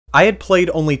I had played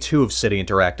only two of City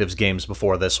Interactive's games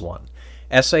before this one.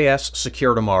 SAS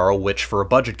Secure Tomorrow, which for a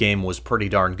budget game was pretty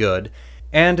darn good,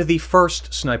 and the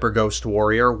first Sniper Ghost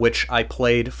Warrior, which I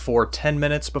played for 10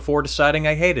 minutes before deciding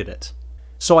I hated it.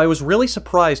 So I was really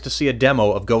surprised to see a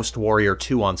demo of Ghost Warrior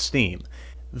 2 on Steam.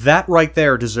 That right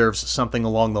there deserves something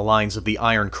along the lines of the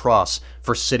Iron Cross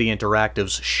for City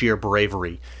Interactive's sheer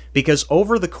bravery, because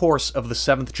over the course of the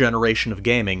 7th generation of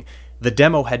gaming, the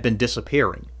demo had been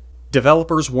disappearing.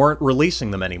 Developers weren't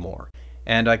releasing them anymore,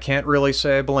 and I can't really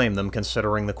say I blame them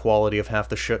considering the quality of half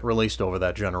the shit released over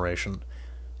that generation.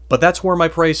 But that's where my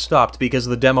praise stopped, because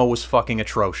the demo was fucking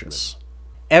atrocious.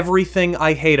 Everything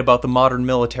I hate about the modern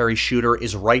military shooter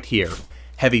is right here.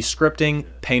 Heavy scripting,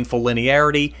 painful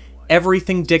linearity,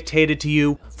 everything dictated to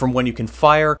you, from when you can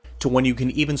fire, to when you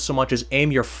can even so much as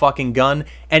aim your fucking gun,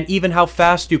 and even how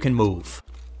fast you can move.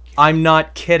 I'm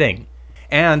not kidding.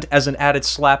 And, as an added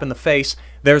slap in the face,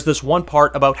 there's this one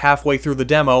part about halfway through the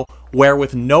demo where,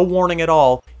 with no warning at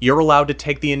all, you're allowed to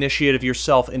take the initiative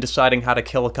yourself in deciding how to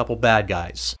kill a couple bad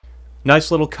guys.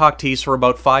 Nice little cock tease for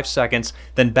about 5 seconds,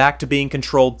 then back to being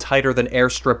controlled tighter than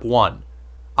Airstrip 1.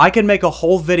 I can make a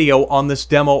whole video on this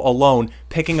demo alone,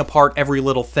 picking apart every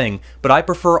little thing, but I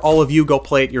prefer all of you go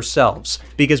play it yourselves,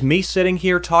 because me sitting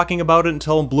here talking about it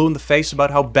until I'm blue in the face about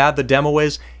how bad the demo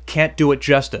is can't do it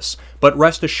justice. But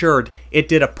rest assured, it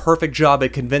did a perfect job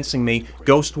at convincing me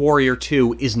Ghost Warrior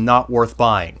 2 is not worth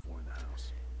buying.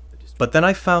 But then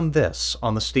I found this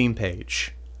on the Steam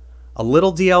page. A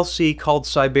little DLC called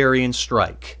Siberian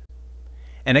Strike.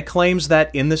 And it claims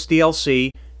that in this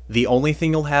DLC, the only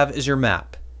thing you'll have is your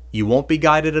map. You won't be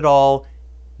guided at all,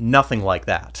 nothing like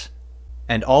that.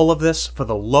 And all of this for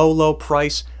the low, low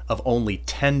price of only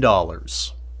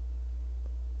 $10.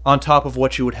 On top of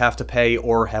what you would have to pay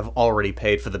or have already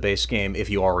paid for the base game if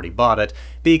you already bought it,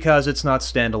 because it's not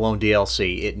standalone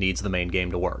DLC, it needs the main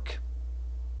game to work.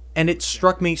 And it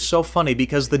struck me so funny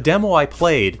because the demo I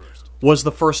played was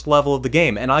the first level of the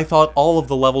game, and I thought all of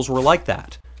the levels were like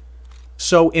that.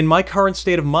 So in my current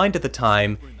state of mind at the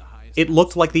time, it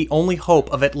looked like the only hope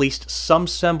of at least some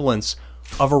semblance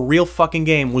of a real fucking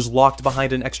game was locked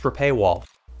behind an extra paywall.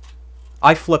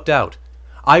 I flipped out.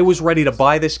 I was ready to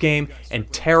buy this game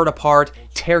and tear it apart,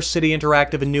 tear City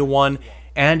Interactive a new one,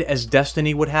 and as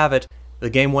destiny would have it, the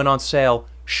game went on sale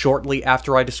shortly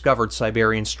after I discovered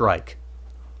Siberian Strike.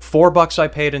 $4 I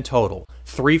paid in total,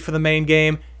 $3 for the main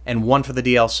game, and $1 for the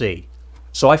DLC.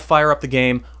 So I fire up the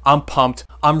game, I'm pumped,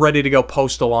 I'm ready to go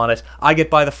postal on it, I get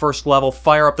by the first level,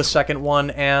 fire up the second one,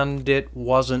 and it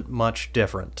wasn't much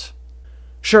different.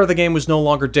 Sure, the game was no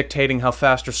longer dictating how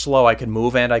fast or slow I could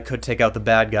move, and I could take out the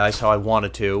bad guys how I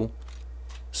wanted to.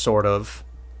 Sort of.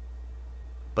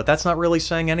 But that's not really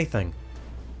saying anything.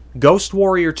 Ghost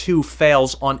Warrior 2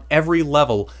 fails on every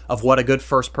level of what a good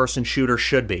first-person shooter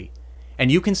should be.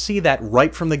 And you can see that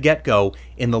right from the get-go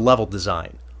in the level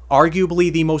design.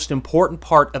 Arguably the most important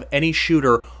part of any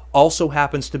shooter also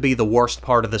happens to be the worst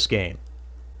part of this game.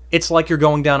 It's like you're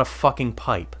going down a fucking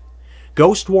pipe.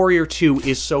 Ghost Warrior 2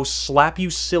 is so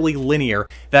slap-you-silly linear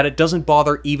that it doesn't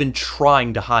bother even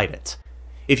trying to hide it.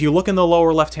 If you look in the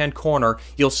lower left-hand corner,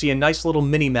 you'll see a nice little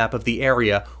mini-map of the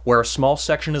area where a small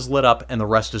section is lit up and the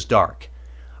rest is dark.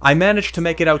 I managed to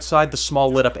make it outside the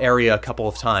small lit-up area a couple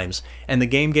of times, and the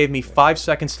game gave me 5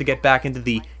 seconds to get back into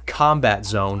the combat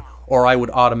zone, or I would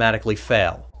automatically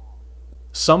fail.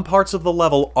 Some parts of the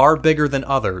level are bigger than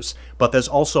others, but there's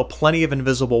also plenty of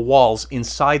invisible walls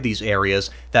inside these areas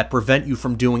that prevent you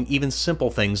from doing even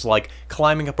simple things like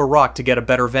climbing up a rock to get a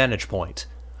better vantage point.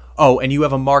 Oh, and you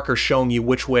have a marker showing you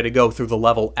which way to go through the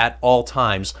level at all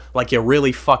times, like you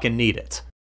really fucking need it.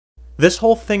 This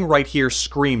whole thing right here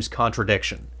screams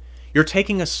contradiction. You're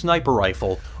taking a sniper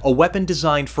rifle, a weapon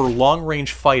designed for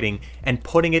long-range fighting, and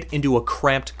putting it into a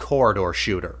cramped corridor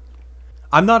shooter.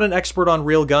 I'm not an expert on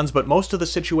real guns, but most of the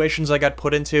situations I got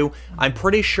put into, I'm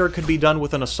pretty sure could be done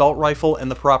with an assault rifle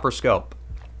and the proper scope.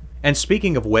 And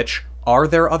speaking of which, are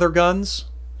there other guns?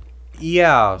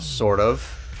 Yeah, sort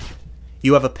of.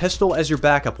 You have a pistol as your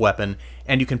backup weapon,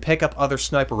 and you can pick up other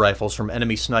sniper rifles from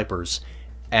enemy snipers,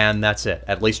 and that's it,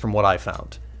 at least from what I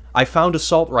found. I found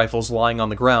assault rifles lying on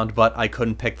the ground, but I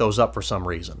couldn't pick those up for some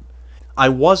reason. I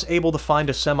was able to find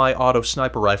a semi-auto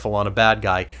sniper rifle on a bad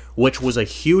guy, which was a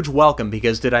huge welcome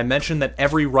because did I mention that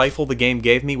every rifle the game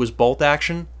gave me was bolt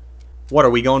action? What, are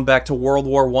we going back to World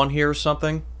War I here or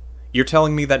something? You're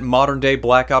telling me that modern-day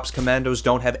Black Ops commandos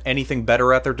don't have anything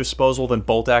better at their disposal than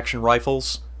bolt action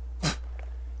rifles?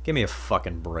 Give me a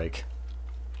fucking break.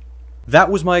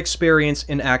 That was my experience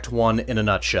in Act 1 in a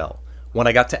nutshell. When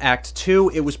I got to Act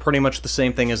 2, it was pretty much the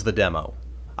same thing as the demo.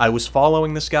 I was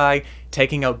following this guy,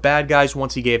 taking out bad guys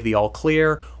once he gave the all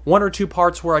clear, one or two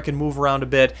parts where I could move around a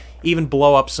bit, even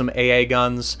blow up some AA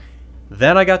guns.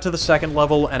 Then I got to the second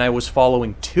level and I was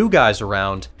following two guys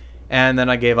around, and then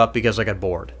I gave up because I got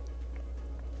bored.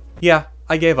 Yeah,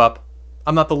 I gave up.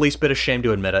 I'm not the least bit ashamed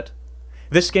to admit it.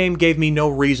 This game gave me no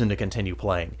reason to continue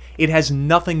playing. It has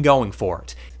nothing going for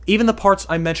it. Even the parts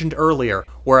I mentioned earlier,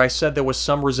 where I said there was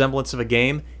some resemblance of a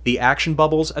game, the action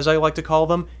bubbles, as I like to call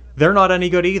them, they're not any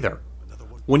good either.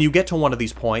 When you get to one of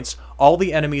these points, all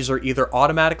the enemies are either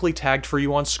automatically tagged for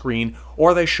you on screen,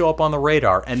 or they show up on the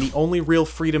radar, and the only real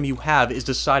freedom you have is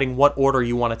deciding what order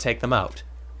you want to take them out.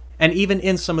 And even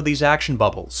in some of these action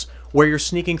bubbles, where you're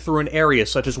sneaking through an area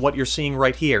such as what you're seeing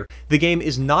right here, the game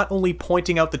is not only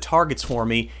pointing out the targets for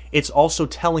me, it's also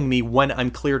telling me when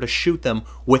I'm clear to shoot them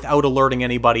without alerting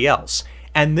anybody else.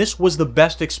 And this was the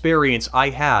best experience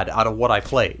I had out of what I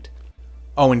played.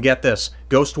 Oh, and get this,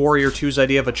 Ghost Warrior 2's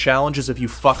idea of a challenge is if you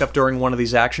fuck up during one of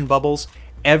these action bubbles,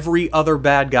 every other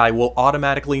bad guy will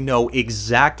automatically know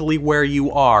exactly where you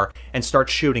are and start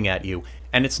shooting at you,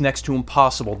 and it's next to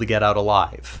impossible to get out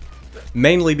alive.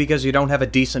 Mainly because you don't have a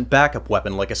decent backup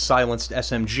weapon like a silenced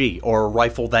SMG or a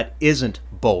rifle that isn't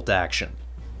bolt action.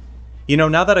 You know,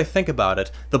 now that I think about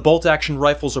it, the bolt action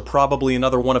rifles are probably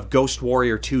another one of Ghost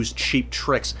Warrior 2's cheap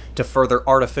tricks to further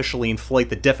artificially inflate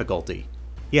the difficulty.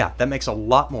 Yeah, that makes a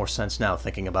lot more sense now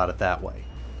thinking about it that way.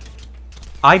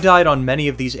 I died on many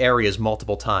of these areas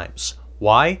multiple times.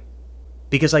 Why?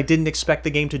 Because I didn't expect the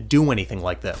game to do anything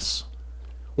like this.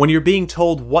 When you're being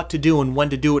told what to do and when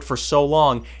to do it for so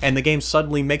long, and the game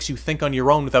suddenly makes you think on your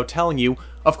own without telling you,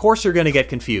 of course you're going to get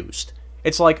confused.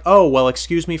 It's like, oh, well,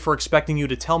 excuse me for expecting you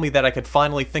to tell me that I could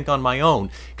finally think on my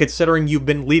own, considering you've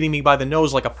been leading me by the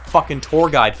nose like a fucking tour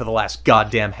guide for the last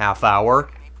goddamn half hour.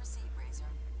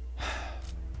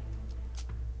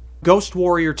 Ghost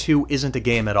Warrior 2 isn't a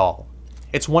game at all.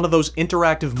 It's one of those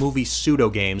interactive movie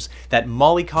pseudo-games that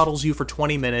mollycoddles you for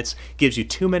 20 minutes, gives you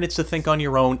 2 minutes to think on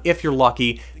your own if you're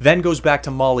lucky, then goes back to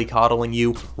mollycoddling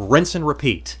you, rinse and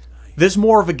repeat. This is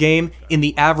more of a game in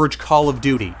the average Call of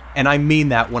Duty, and I mean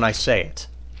that when I say it.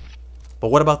 But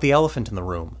what about the elephant in the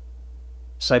room?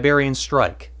 Siberian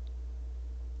Strike.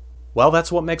 Well,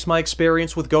 that's what makes my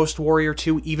experience with Ghost Warrior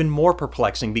 2 even more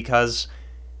perplexing because...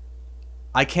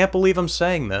 I can't believe I'm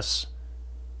saying this,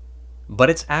 but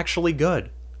it's actually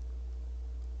good.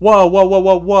 Whoa, whoa, whoa,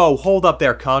 whoa, whoa, hold up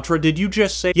there, Contra, did you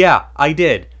just say— Yeah, I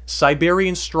did.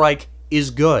 Siberian Strike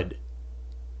is good.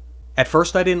 At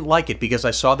first I didn't like it because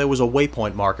I saw there was a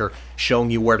waypoint marker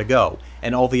showing you where to go,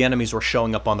 and all the enemies were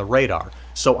showing up on the radar,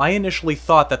 so I initially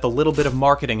thought that the little bit of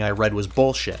marketing I read was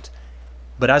bullshit.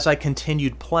 But as I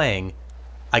continued playing,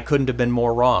 I couldn't have been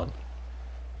more wrong.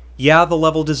 Yeah, the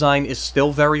level design is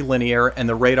still very linear, and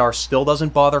the radar still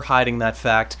doesn't bother hiding that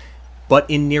fact, but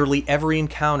in nearly every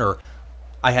encounter,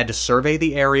 I had to survey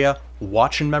the area,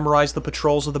 watch and memorize the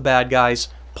patrols of the bad guys,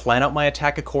 plan out my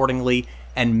attack accordingly,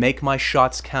 and make my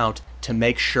shots count to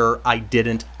make sure I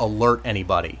didn't alert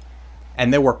anybody.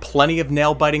 And there were plenty of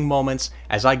nail-biting moments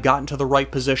as I got into the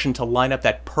right position to line up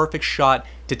that perfect shot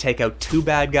to take out two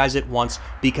bad guys at once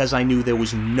because I knew there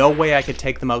was no way I could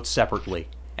take them out separately.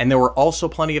 And there were also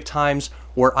plenty of times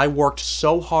where I worked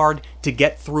so hard to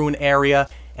get through an area,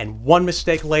 and one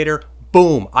mistake later,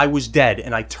 boom, I was dead,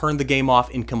 and I turned the game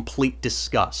off in complete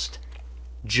disgust.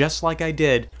 Just like I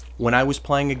did when I was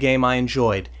playing a game I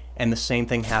enjoyed, and the same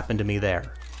thing happened to me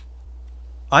there.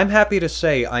 I'm happy to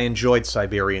say I enjoyed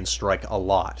Siberian Strike a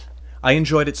lot. I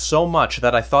enjoyed it so much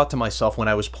that I thought to myself when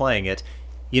I was playing it,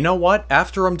 you know what,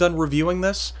 after I'm done reviewing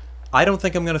this, I don't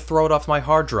think I'm going to throw it off my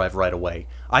hard drive right away.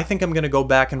 I think I'm going to go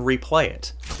back and replay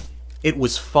it. It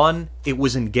was fun, it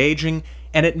was engaging,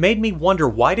 and it made me wonder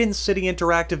why didn't City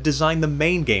Interactive design the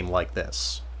main game like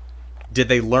this? Did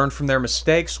they learn from their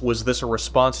mistakes? Was this a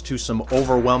response to some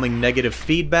overwhelming negative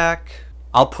feedback?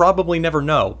 I'll probably never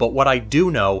know, but what I do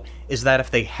know is that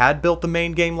if they had built the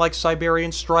main game like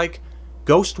Siberian Strike,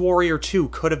 Ghost Warrior 2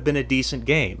 could have been a decent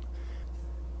game.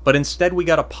 But instead we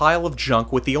got a pile of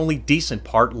junk with the only decent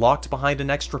part locked behind an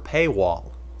extra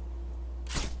paywall.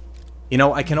 You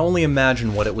know, I can only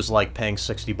imagine what it was like paying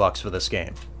 $60 for this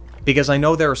game. Because I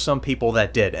know there are some people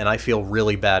that did, and I feel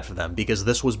really bad for them, because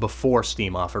this was before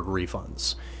Steam offered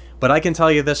refunds. But I can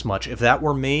tell you this much, if that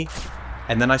were me,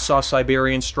 and then I saw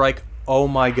Siberian Strike, oh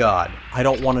my god, I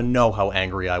don't want to know how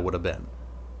angry I would have been.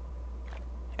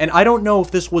 And I don't know if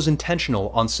this was intentional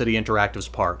on City Interactive's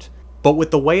part, but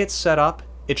with the way it's set up,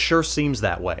 it sure seems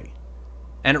that way.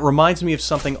 And it reminds me of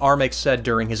something Armek said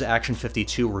during his Action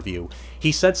 52 review.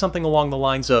 He said something along the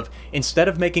lines of, instead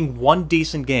of making one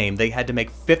decent game, they had to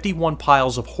make 51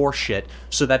 piles of horseshit,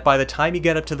 so that by the time you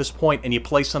get up to this point and you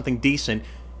play something decent,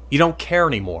 you don't care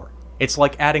anymore. It's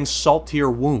like adding salt to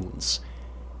your wounds.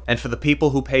 And for the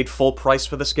people who paid full price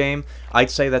for this game,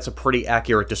 I'd say that's a pretty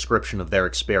accurate description of their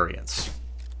experience.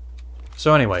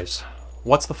 So anyways,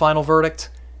 what's the final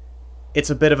verdict? It's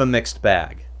a bit of a mixed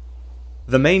bag.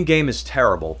 The main game is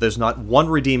terrible, there's not one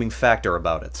redeeming factor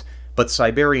about it, but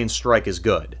Siberian Strike is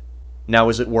good. Now,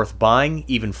 is it worth buying,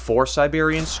 even for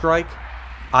Siberian Strike?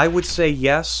 I would say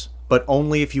yes, but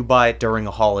only if you buy it during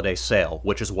a holiday sale,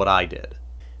 which is what I did.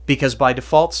 Because by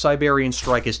default, Siberian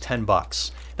Strike is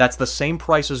 $10. That's the same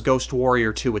price as Ghost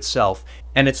Warrior 2 itself,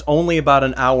 and it's only about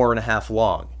an hour and a half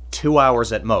long, 2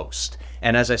 hours at most.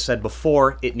 And as I said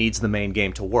before, it needs the main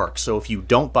game to work, so if you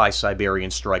don't buy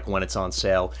Siberian Strike when it's on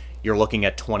sale, you're looking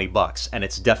at $20, and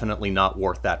it's definitely not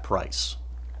worth that price.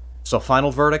 So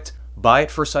final verdict, buy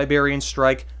it for Siberian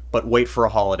Strike, but wait for a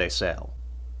holiday sale.